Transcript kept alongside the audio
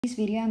In this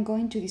video, I'm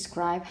going to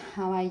describe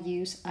how I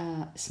use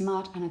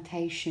smart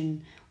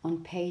annotation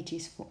on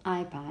pages for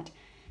iPad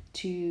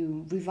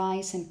to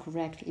revise and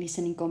correct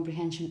listening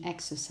comprehension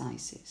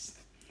exercises.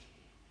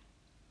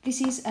 This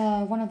is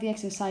one of the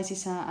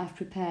exercises I've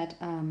prepared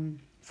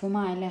for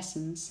my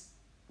lessons.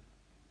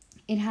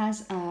 It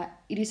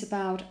is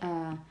about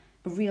a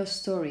real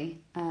story,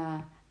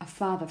 a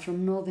father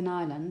from Northern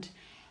Ireland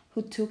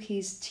who took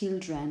his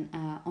children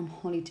on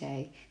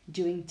holiday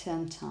during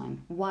term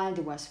time while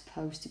they were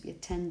supposed to be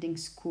attending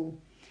school.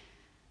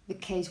 The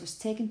case was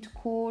taken to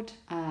court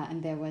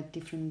and there were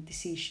different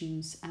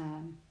decisions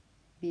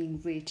being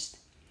reached.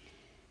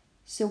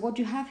 So what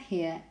you have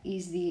here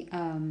is the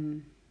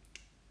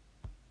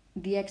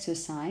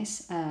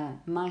exercise.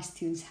 My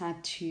students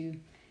had to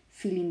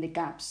fill in the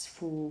gaps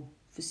for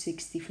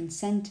 6 different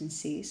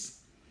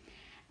sentences.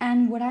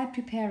 And what I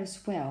prepare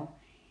as well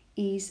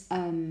is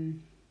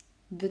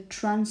the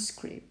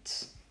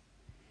transcript.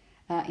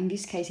 In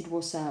this case, it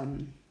was a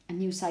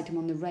news item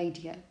on the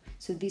radio.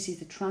 So this is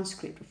the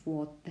transcript of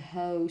what the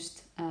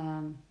host,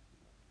 the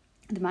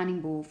man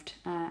involved,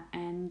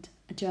 and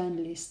a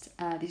journalist,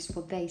 this is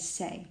what they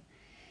say.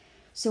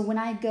 So when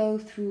I go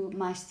through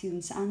my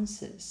students'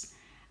 answers,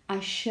 I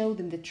show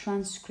them the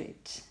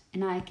transcript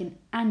and I can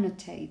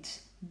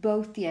annotate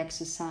both the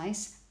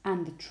exercise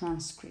and the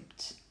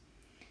transcript.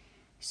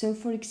 So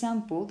for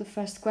example, the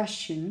first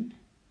question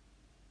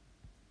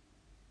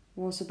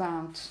was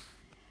about,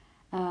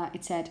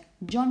 it said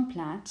John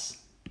Platt,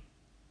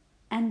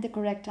 and the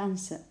correct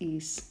answer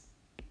is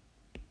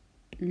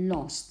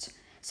lost.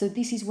 So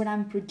this is what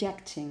I'm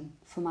projecting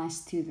for my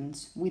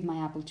students with my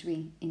Apple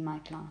IIe in my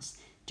class.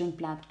 John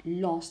Platt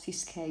lost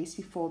his case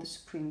before the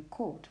Supreme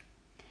Court.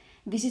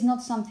 This is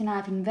not something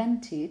I've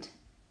invented.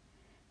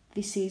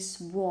 This is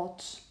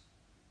what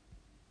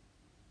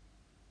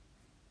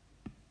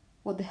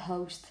the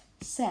host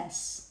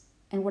says.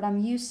 And what I'm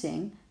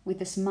using with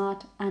the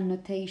smart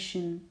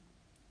annotation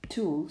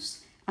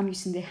tools, I'm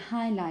using the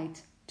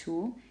highlight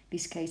tool. In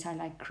this case, I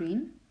like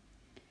green.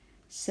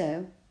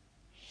 So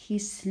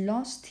he's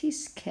lost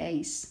his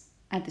case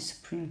at the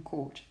Supreme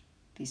Court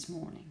this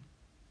morning.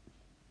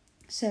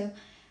 So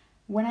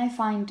when I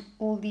find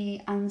all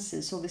the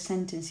answers or the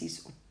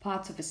sentences or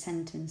parts of a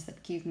sentence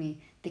that give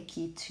me the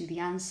key to the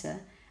answer,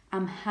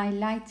 I'm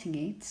highlighting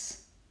it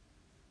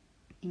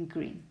in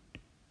green.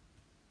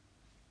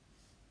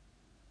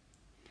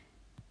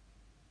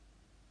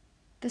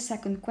 The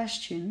second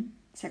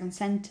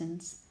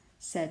sentence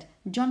said,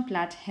 John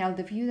Platt held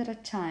the view that a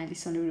child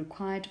is only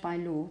required by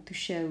law to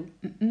show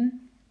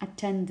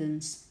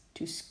attendance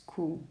to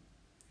school.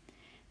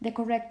 The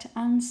correct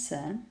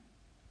answer,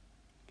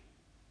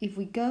 if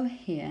we go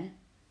here,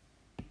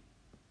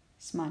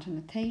 smart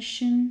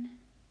annotation,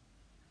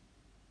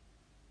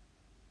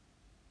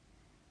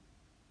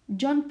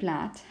 John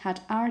Platt had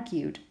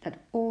argued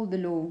that all the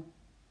law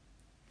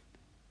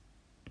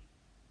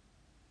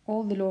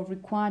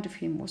required of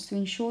him was to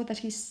ensure that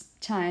his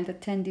child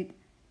attended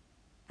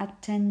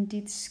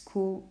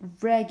school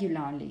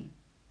regularly.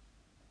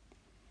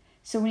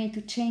 So we need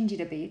to change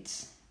it a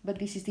bit, but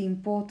this is the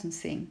important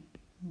thing,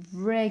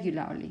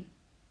 regularly.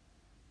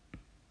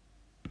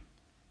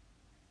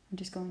 I'm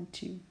just going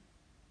to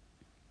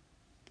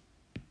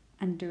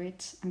undo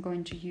it. I'm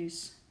going to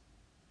use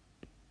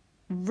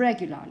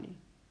regularly.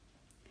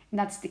 And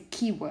that's the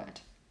key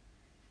word.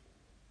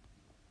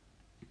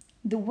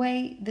 The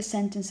way the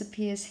sentence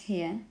appears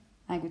here,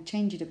 I would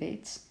change it a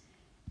bit,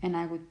 and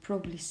I would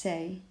probably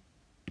say,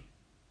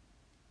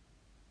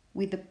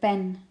 with the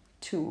pen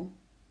tool,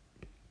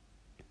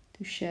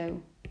 to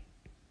show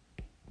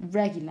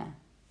regular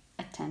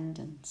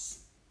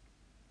attendance.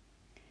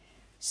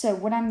 So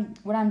what I'm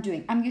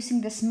doing, I'm using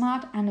the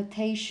smart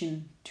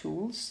annotation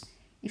tools.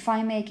 If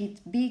I make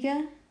it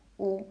bigger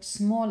or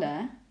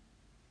smaller,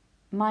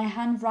 my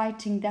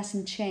handwriting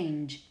doesn't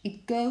change.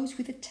 It goes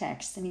with the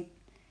text and it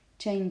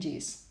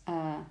changes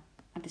at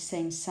the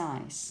same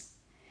size.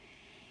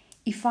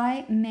 If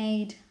I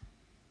made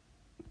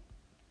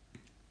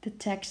the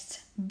text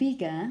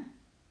bigger,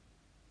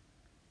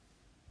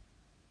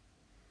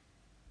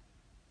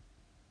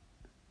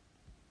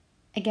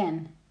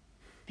 again,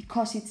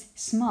 because it's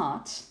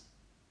smart,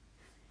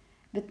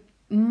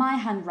 my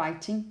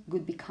handwriting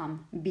would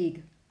become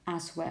big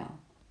as well.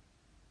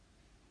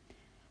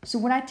 So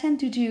what I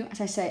tend to do,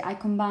 as I say, I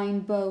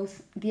combine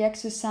both the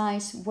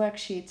exercise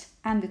worksheet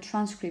and the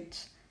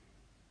transcript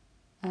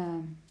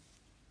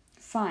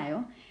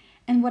file.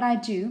 And what I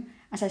do,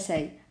 as I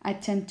say, I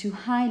tend to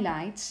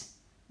highlight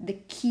the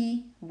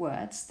key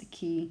words, the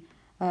key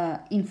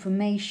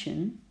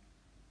information.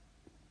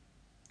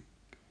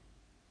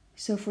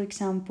 So for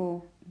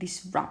example,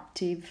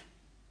 disruptive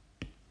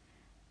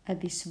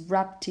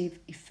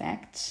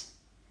effect.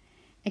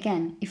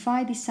 Again, if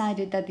I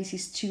decided that this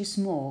is too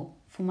small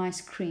for my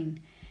screen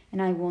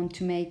and I want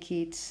to make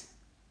it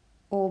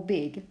all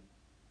big,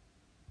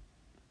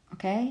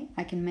 okay,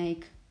 I can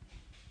make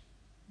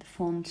the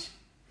font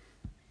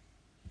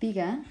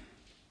bigger,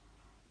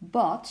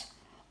 but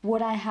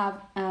what I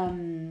have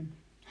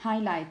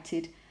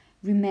highlighted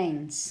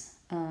remains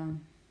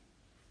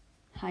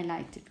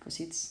highlight it because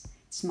it's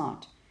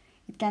smart.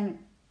 It can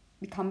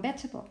become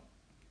better, but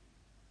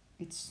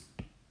it's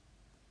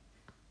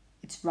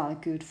rather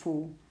good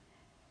for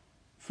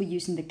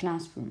use in the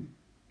classroom.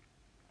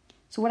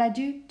 So what I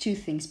do, two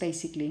things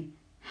basically: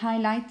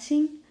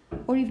 highlighting,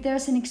 or if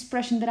there's an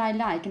expression that I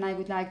like and I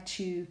would like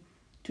to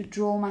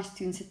draw my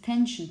students'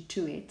 attention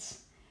to it.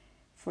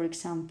 For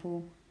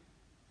example,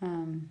 I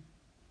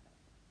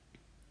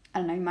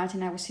don't know,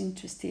 imagine I was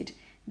interested,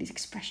 this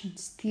expression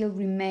still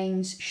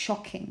remains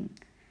shocking.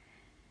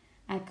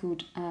 I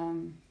could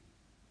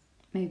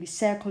maybe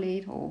circle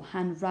it or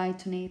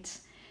handwrite on it.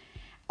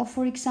 Or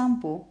for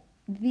example,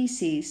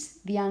 this is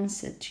the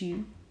answer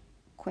to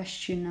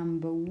question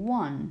number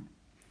 1.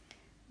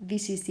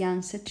 This is the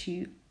answer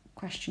to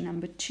question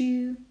number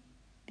 2.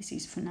 This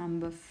is for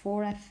number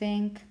 4, I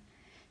think.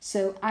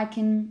 So I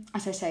can,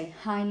 as I say,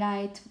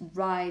 highlight,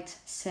 write,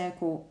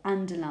 circle,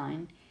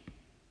 underline,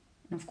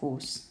 and of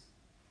course,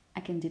 I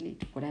can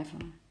delete whatever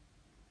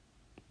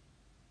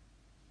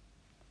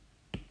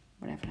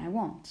I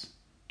want.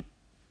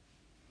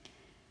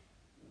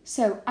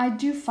 So I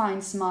do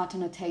find smart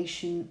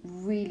annotation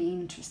really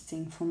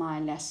interesting for my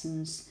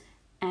lessons,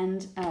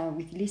 and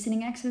with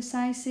listening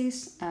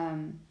exercises,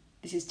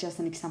 this is just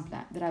an example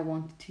that I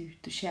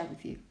wanted to share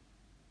with you.